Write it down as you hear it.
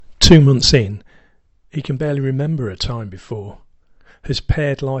2 months in, he can barely remember a time before, has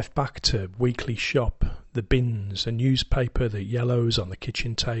pared life back to weekly shop, the bins, a newspaper that yellows on the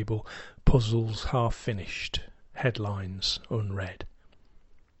kitchen table, puzzles half finished, headlines unread.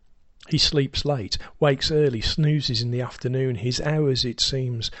 He sleeps late, wakes early, snoozes in the afternoon, his hours, it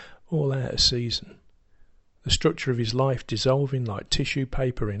seems, all out of season. The structure of his life dissolving like tissue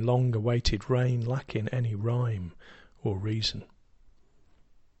paper in long-awaited rain, lacking any rhyme or reason.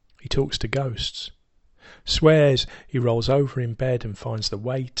 He talks to ghosts, swears he rolls over in bed and finds the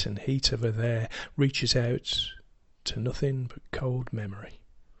weight and heat of her there, reaches out to nothing but cold memory.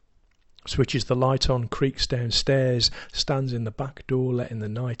 Switches the light on, creaks downstairs, stands in the back door letting the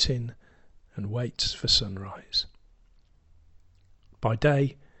night in, and waits for sunrise. By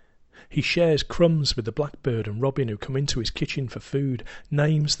day, he shares crumbs with the blackbird and robin who come into his kitchen for food,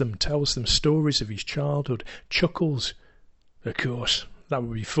 names them, tells them stories of his childhood, chuckles. Of course, that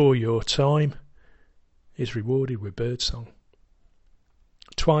was before your time. Is rewarded with birdsong.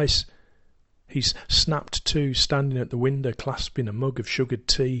 Twice he's snapped to, standing at the window clasping a mug of sugared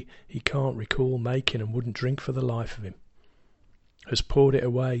tea he can't recall making and wouldn't drink for the life of him. Has poured it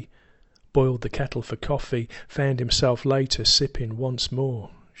away, boiled the kettle for coffee, found himself later sipping once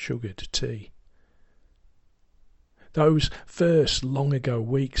more sugared tea. Those first long-ago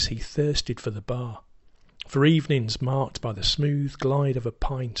weeks he thirsted for the bar, for evenings marked by the smooth glide of a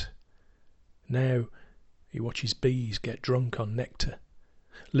pint. Now he watches bees get drunk on nectar,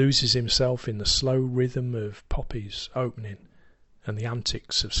 loses himself in the slow rhythm of poppies opening and the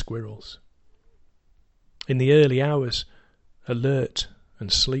antics of squirrels. In the early hours, alert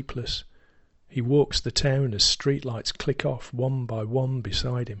and sleepless, he walks the town as streetlights click off one by one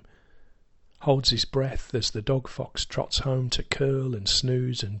beside him, holds his breath as the dog fox trots home to curl and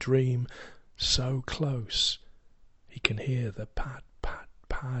snooze and dream, so close he can hear the pad, pad,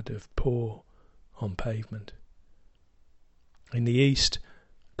 pad of paw on pavement. In the east,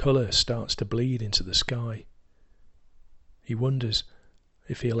 colour starts to bleed into the sky. He wonders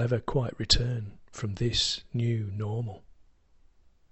if he'll ever quite return from this new normal.